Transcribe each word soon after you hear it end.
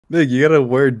Nick, you gotta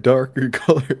wear darker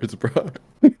colors, bro.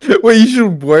 Wait, you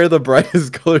should wear the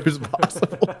brightest colors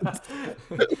possible.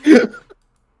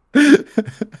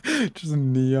 Just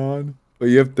neon. But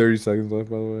you have 30 seconds left,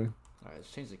 by the way. All right, let's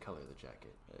change the color of the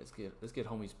jacket. Let's get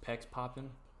homie's pecs popping.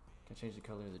 Can I change the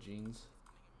color of the jeans?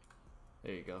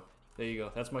 There you go. There you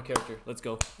go. That's my character. Let's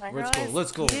go. Let's go.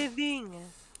 Let's go. Giving.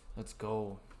 Let's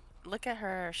go. Look at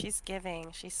her. She's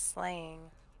giving. She's slaying.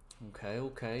 Okay,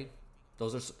 okay.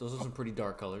 Those are some pretty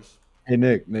dark colors. Hey,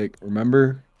 Nick,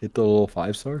 remember? Hit the little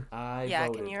 5-star? Yeah,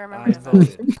 voted. can you remember I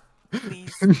voted.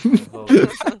 Please. I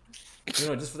voted. You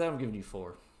know, just for that, I'm giving you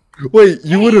 4. Wait,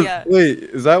 you would have. Wait,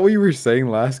 is that what you were saying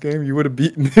last game? You would have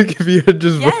beaten Nick if he had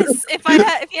just. Yes, if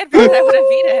he had voted, I would have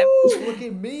beat him. Look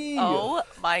at me. Oh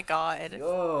my god.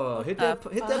 Yo, hit that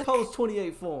post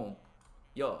 28 form.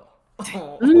 Yo.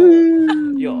 Yo.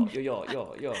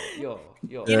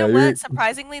 You know what?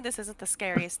 Surprisingly, this isn't the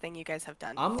scariest thing you guys have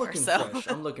done. I'm before, looking so. fresh.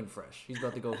 I'm looking fresh. He's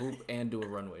about to go hoop and do a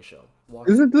runway show.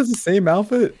 Isn't this the same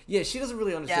outfit? Yeah, she doesn't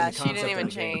really understand the concept. Yeah, she didn't even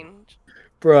of the game. change.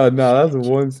 Bro, no, that's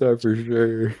 1-star for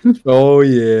sure. Oh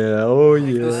yeah, oh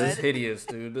yeah. This is hideous,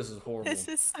 dude. This is horrible. This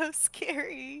is so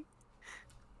scary.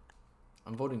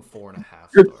 I'm voting 4.5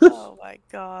 stars. Oh my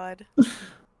god.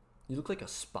 You look like a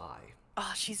spy.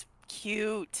 Oh, she's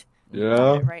cute.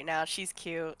 Yeah. Right now, she's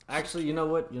cute. Actually, you know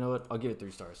what? I'll give it 3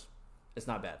 stars. It's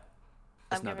not bad.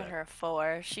 I'm giving her a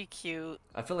 4. She cute.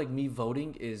 I feel like me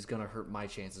voting is gonna hurt my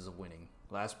chances of winning.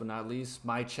 Last but not least,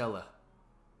 my Cella.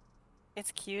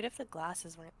 It's cute if the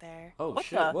glasses weren't there. Oh what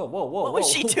shit! The? Whoa! What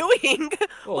was she doing?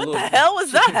 Whoa, what the hell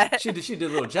was that? She did a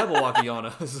little Jabberwocky on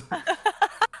us.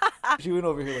 She went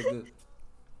over here like this.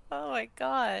 Oh my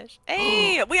gosh!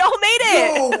 Hey, we all made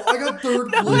it! Yo, I got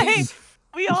 3rd place.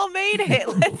 We all made it.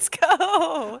 Let's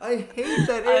go. I hate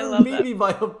that Aaron beat me by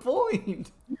a point.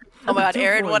 Oh my god,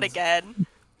 Aaron won again.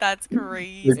 That's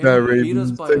crazy. Aaron beat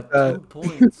us by 2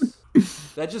 points.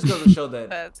 That just goes to show that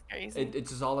that's crazy.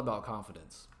 It's just all about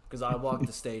confidence. Because I walked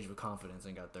the stage with confidence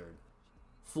and got 3rd.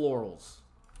 Florals.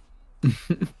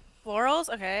 Florals?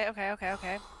 Okay. I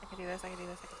can do this.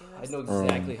 I know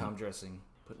exactly how I'm dressing.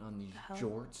 Putting on these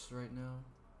jorts right now.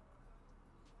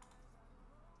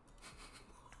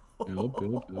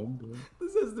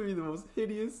 This has to be the most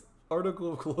hideous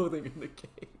article of clothing in the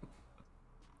game.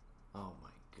 Oh my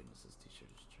goodness, this t-shirt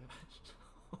is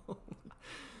trash.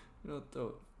 You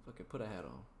know, fucking put a hat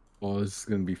on. Oh, this is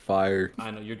gonna be fire.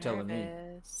 I know, you're telling me.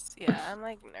 Yeah, I'm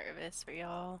like nervous for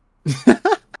y'all.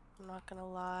 I'm not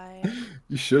gonna lie.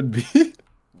 You should be.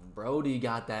 Brody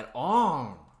got that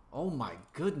on. Oh my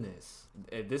goodness.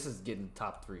 This is getting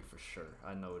top 3 for sure.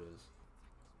 I know it is.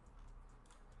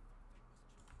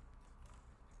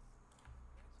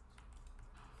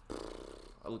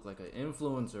 I look like an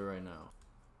influencer right now.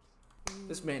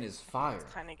 This man is fire.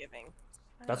 It's kind of giving.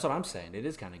 That's what I'm saying. It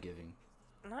is kind of giving.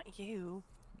 Not you.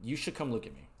 You should come look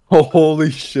at me. Oh, holy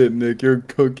shit, Nick, you're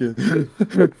cooking.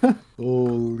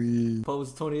 Holy.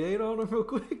 Pose 28 on him real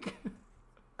quick.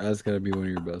 That's gotta be one of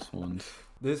your best ones.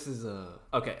 This is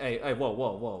okay. Hey,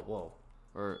 whoa.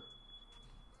 Or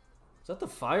is that the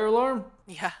fire alarm?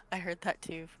 Yeah, I heard that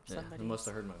too from Yeah, somebody. you must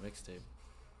have heard my mixtape.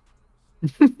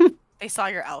 They saw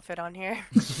your outfit on here.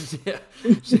 Yeah,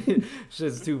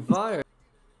 shit's too fire.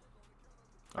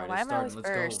 All right, why am I always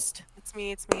first? It's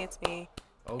me.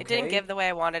 Okay. It didn't give the way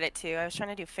I wanted it to. I was trying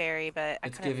to do fairy, but I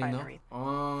couldn't find though. everything.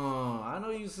 Oh, I know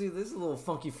you see this little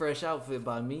funky fresh outfit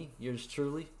by me. Yours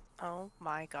truly. Oh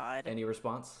my god. Any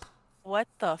response? What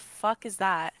the fuck is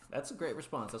that? That's a great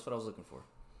response. That's what I was looking for.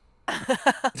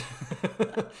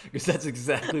 Because that's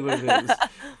exactly what it is.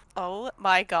 Oh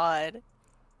my god.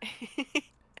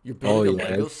 You're building a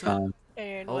Lego set?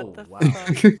 Aaron, Oh, what the wow.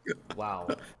 fuck? Wow.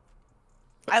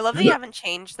 I love that you haven't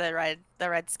changed the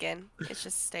red skin. It's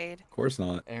just stayed. Of course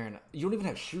not. Aaron, you don't even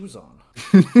have shoes on.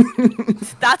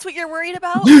 That's what you're worried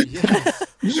about? Yes.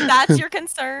 That's your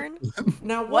concern?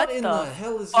 Now what in the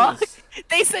hell is fuck? this?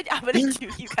 They said I'm gonna do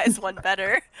you guys one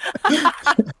better.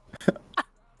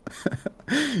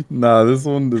 Nah, this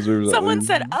one deserves. Someone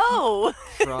said, "Oh,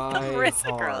 Try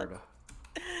Marissa hard. girl."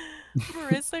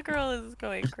 Marissa girl is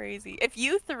going crazy. If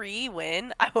you 3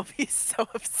 win, I will be so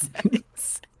upset.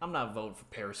 I'm not voting for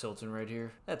Paris Hilton right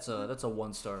here. That's a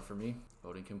 1-star for me.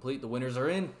 Voting complete. The winners are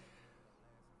in.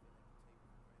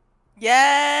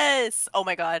 Yes! Oh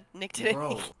my god, Nick did it.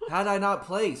 Bro, how did I not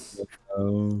place?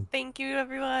 Oh. Thank you,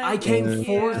 everyone. I came Thank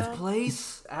 4th you.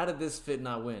 place? How did this fit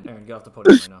not win? Aaron, get off the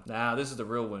podium right now. Nah, this is the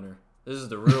real winner. This is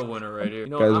the real winner right here. You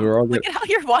know, Guys, we're all Look at how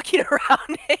you're walking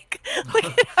around, Nick. Look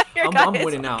at how you're I'm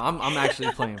winning now. I'm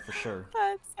actually playing for sure.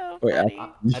 That's so Wait, funny.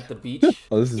 At the beach?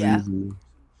 Oh, this is Yeah. easy.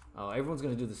 Oh, everyone's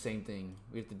gonna do the same thing.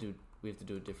 We have to do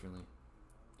it differently.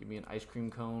 Give me an ice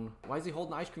cream cone. Why is he holding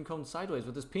the ice cream cone sideways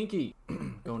with his pinky?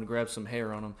 Going to grab some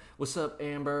hair on him. What's up,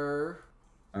 Amber?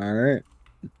 All right,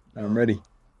 I'm ready.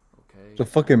 Okay. There's a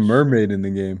fucking mermaid in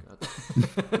the game. You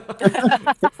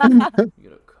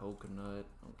get a coconut.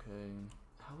 Okay.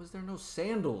 How is there no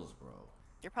sandals, bro?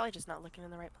 You're probably just not looking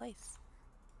in the right place.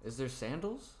 Is there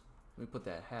sandals? Let me put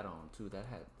that hat on too. That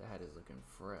hat is looking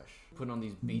fresh. Putting on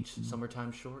these beach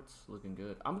summertime shorts, looking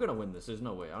good. I'm gonna win this. There's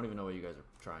no way. I don't even know what you guys are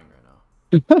trying right now.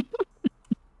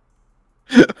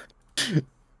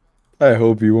 I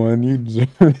hope you won. You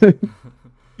deserve it.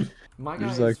 My guy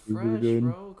is actually pretty fresh, good.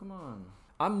 bro. Come on.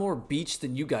 I'm more beach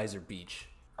than you guys are beach.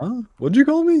 Huh? What'd you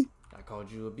call me? I called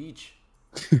you a beach.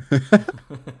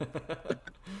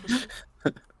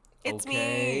 It's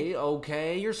okay, me.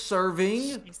 okay, you're serving.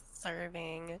 She's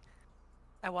serving.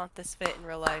 I want this fit in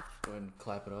real life. Go ahead and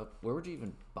clap it up. Where would you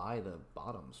even buy the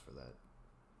bottoms for that?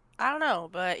 I don't know,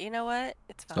 but you know what?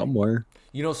 It's fine. Somewhere.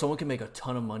 You know, someone can make a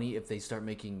ton of money if they start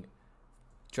making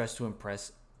dress to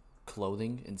impress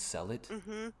clothing and sell it.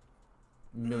 Mm-hmm. $1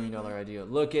 million idea.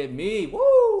 Look at me. Woo!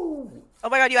 Oh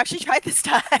my god, you actually tried this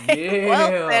time. Yeah.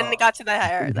 Well, then it got to the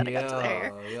hair. Then it got to the Yeah,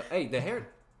 hair. yeah. Hey, the hair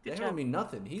Good don't job. mean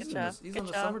nothing. He's Good in job. he's Good on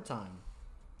the job. summertime.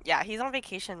 Yeah, he's on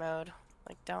vacation mode.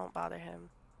 Like, don't bother him.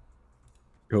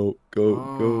 Go.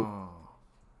 Oh.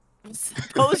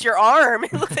 Pose your arm.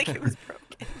 It looks like it was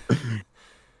broken.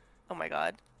 Oh my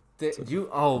god. This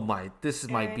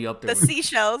might be up there. The with,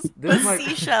 seashells. This The might-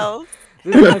 seashells.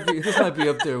 this might be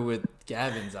up there with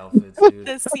Gavin's outfits, dude.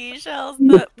 The seashells.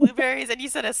 The blueberries, and you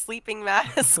said a sleeping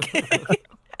mask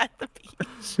at the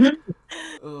beach.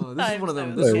 Oh, this is I'm one of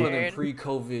them. so This is one of them scared.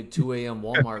 pre-COVID 2 a.m.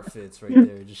 Walmart fits right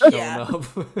there, just showing Yeah. up.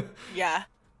 Yeah.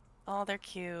 Oh, they're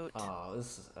cute. Oh,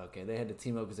 this is okay. They had to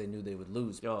team up because they knew they would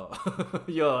lose. Yo,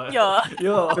 yo, Yeah.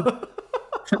 yo.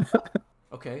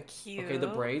 Okay. Cute. Okay, the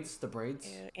braids.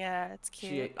 Cute. Yeah, it's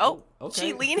cute. She- oh, okay.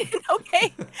 she leaning.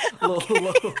 Okay.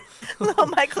 Little Little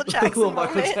Michael Jackson little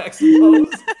Michael moment. Jackson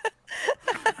pose.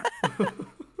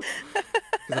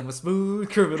 Because I'm a smooth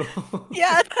criminal.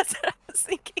 Yeah, that's what I was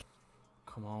thinking.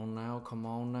 Come on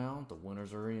now. The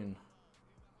winners are in.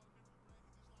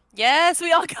 Yes,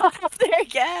 we all got up there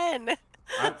again.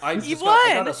 I You just got,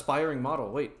 I won. got aspiring model.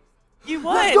 Wait. You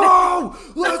won. Let's go!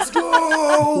 Let's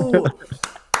go!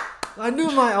 I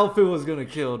knew my outfit was gonna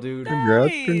kill, dude.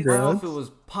 Congrats, Nice. My congrats. outfit was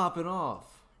popping off.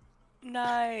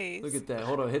 Nice. Look at that.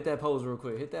 Hold on. Hit that pose real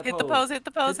quick. Hit that Hit pose. the pose, hit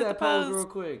the pose, Hit hit the that pose pose. real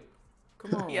quick.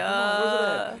 Come on. Yeah. Come on. Where's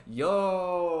it at?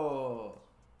 Yo.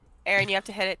 Aaron, you have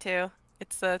to hit it too.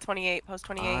 It's the 28, pose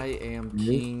 28. I am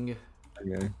king.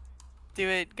 Okay. Do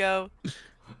it, go.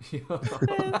 Yo. This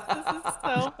is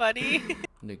so funny.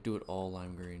 Nick, do it all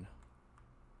lime green.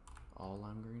 All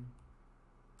lime green.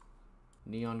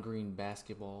 Neon green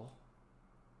basketball.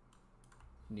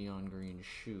 Neon green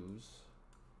shoes.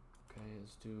 Okay,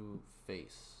 let's do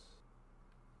face.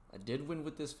 I did win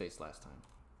with this face last time.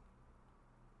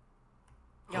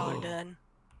 Y'all are done.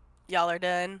 Y'all are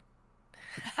done.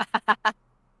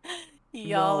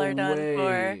 Y'all No are done for.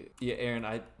 way. Yeah,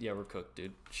 Aaron, we're cooked,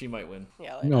 dude. She might win.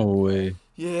 Y'all are No done. way.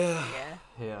 Yeah.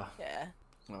 Yeah, Yeah. yeah.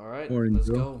 All right. Morning, Let's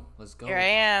Joe. go. Let's go. Here I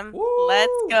am. Woo!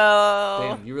 Let's go.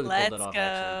 Damn, you really Let's pulled that off, go.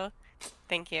 actually.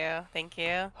 Thank you. Thank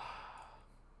you.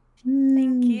 Mm.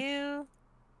 Thank you.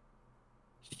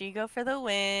 She go for the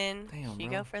win. Damn, she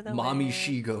bro. go for the Mommy win.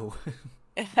 Shigo.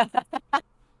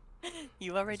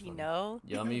 You already funny. know.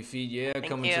 Yummy feet, yeah, Thank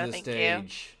coming you, to the thank you.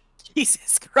 stage.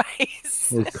 Jesus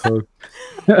Christ. We're cooked.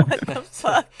 What the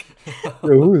fuck? Yo,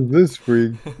 who is this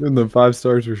freak? In the 5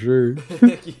 stars for sure.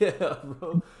 Heck yeah,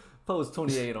 bro. Post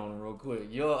 28 on him real quick.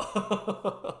 Yo.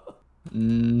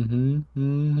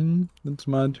 It's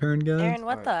my turn, guys. Aaron,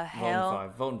 what the Alright,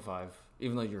 hell? Voting 5.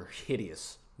 Even though you're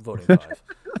hideous, voting 5.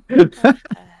 What the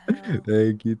hell?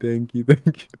 Thank you.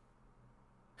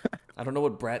 I don't know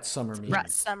what Brat Summer means. Brat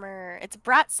Summer. It's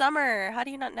Brat Summer. How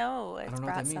do you not know? It's don't know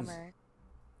what Brat that means. Summer.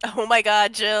 Oh my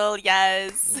god, Jill.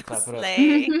 Yes. Clap it up.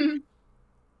 Slay.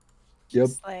 Yep,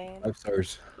 Slay. 5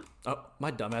 stars. Oh,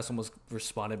 my dumbass almost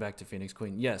responded back to Phoenix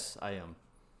Queen. Yes, I am.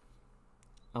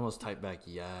 I almost typed back,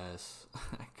 yes.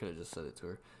 I could have just said it to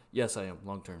her. Yes, I am.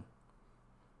 Long term.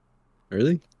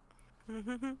 Really?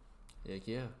 Heck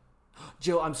yeah.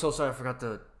 Jill, I'm so sorry. I forgot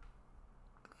to...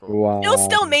 Wow. Jill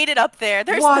still made it up there.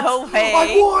 There's What? no way.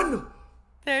 I won!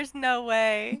 There's no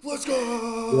way. Let's go!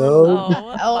 Yo,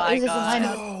 Oh hell my is this god.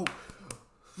 lineup?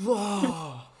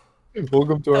 Oh.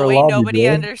 welcome to The our way lobby, nobody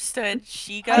bro. understood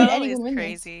Shigo How did anyone is win this?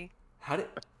 crazy. How did...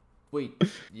 Wait,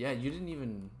 yeah, you didn't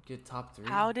even get top 3.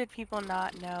 How did people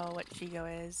not know what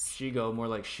Shigo is? She go, more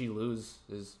like she lose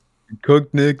is... We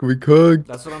cooked, Nick. We cooked.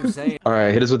 That's what I'm saying. All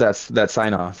right, hit us with that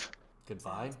sign off.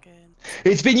 Goodbye. Sounds good.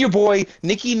 It's been your boy,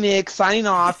 Nicky Nick, signing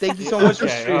off. Thank you so much for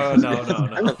Okay. streaming.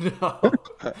 Oh,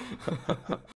 no.